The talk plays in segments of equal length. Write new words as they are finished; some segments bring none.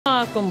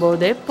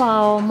பார்க்கும்போதே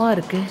பாவமா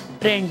இருக்கு.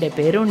 2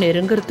 பேரும்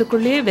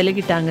நெருங்கறதுக்குள்ளேயே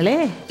விலகிட்டாங்களே.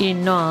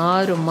 இன்னும்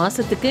 6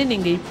 மாசத்துக்கு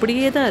நீங்க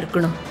இப்படியே தான்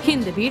இருக்கணும்.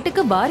 இந்த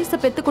வீட்டுக்கு வாரிசை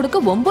பெத்து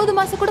கொடுக்க 9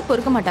 மாசம் கூட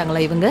பொறுக்க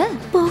மாட்டாங்களா இவங்க?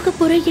 போக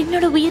போற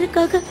என்னோட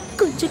உயிருக்காக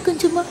கொஞ்சம்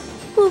கொஞ்சமா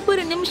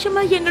ஒவ்வொரு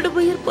நிமிஷமா என்னோட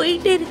உயிர்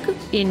போயிட்டே இருக்கு.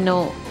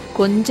 இன்னும்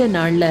கொஞ்ச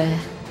நாள்ல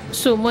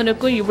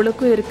சுமனுக்கும்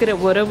இவளுக்கும் இருக்கிற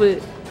உறவு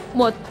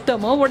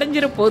மொத்தமா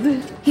உடைஞ்சிர போகுது.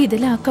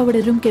 இதெல்லாம் அக்காவோட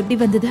ரூம்க்கு எப்படி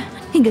வந்தது?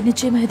 இங்க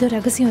நிச்சயமா ஏதோ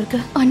ரகசியம் இருக்கு.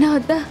 ஆனா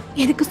அதான்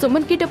எனக்கு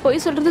சுமன் கிட்ட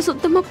போய் சொல்றது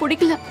சுத்தமா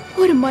பிடிக்கல.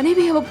 ஒரு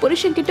மனைவி அவ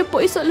புருஷன் கிட்ட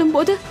போய் சொல்லும்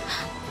போது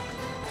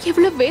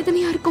எவ்வளவு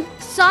வேதனையா இருக்கும்.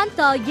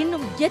 சாந்தா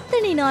இன்னும்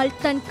எத்தனை நாள்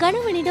தன்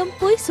கணவனிடம்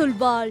போய்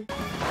சொல்வாள்?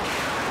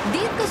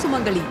 தீர்க்க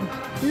சுமங்கலி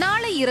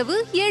நாளை இரவு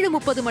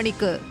 7:30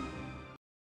 மணிக்கு.